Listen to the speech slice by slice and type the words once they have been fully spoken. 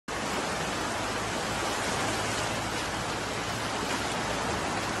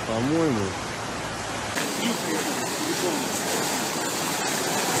По-моему.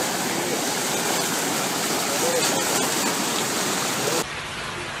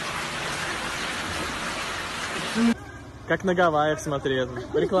 Как на Гавайях смотреть.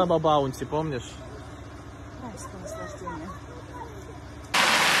 Реклама Баунти, помнишь? Райское наслаждение.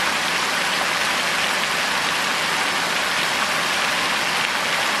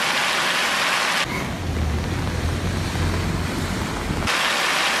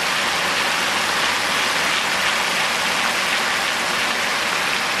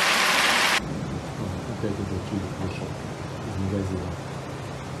 Опять этот чудик вышел из магазина.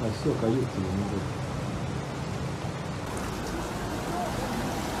 А все, каютки не будет.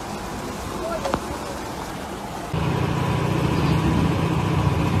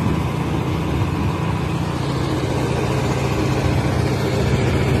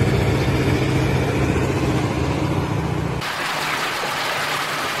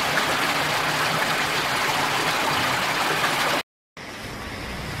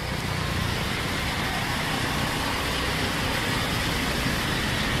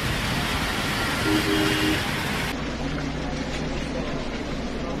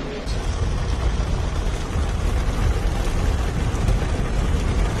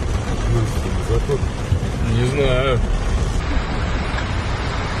 Не знаю.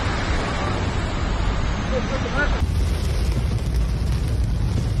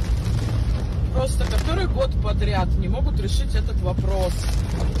 Просто который год подряд не могут решить этот вопрос.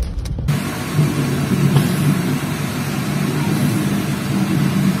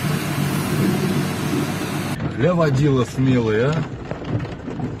 Для водила смелый, а?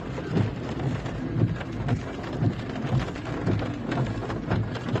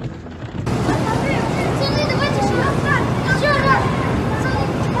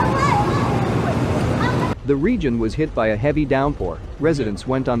 The region was hit by a heavy downpour. Residents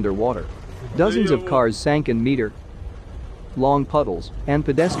went underwater. Dozens of cars sank in meter-long puddles, and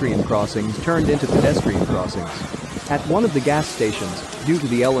pedestrian crossings turned into pedestrian crossings. At one of the gas stations, due to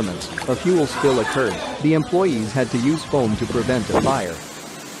the elements, a fuel spill occurred. The employees had to use foam to prevent a fire.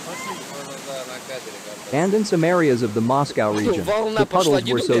 And in some areas of the Moscow region, the puddles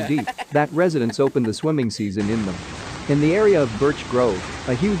were so deep that residents opened the swimming season in them. In the area of Birch Grove,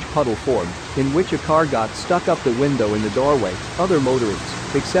 a huge puddle formed, in which a car got stuck up the window in the doorway. Other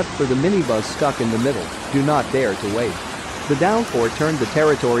motorists, except for the minibus stuck in the middle, do not dare to wait. The downpour turned the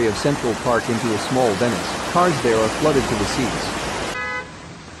territory of Central Park into a small Venice. Cars there are flooded to the seats.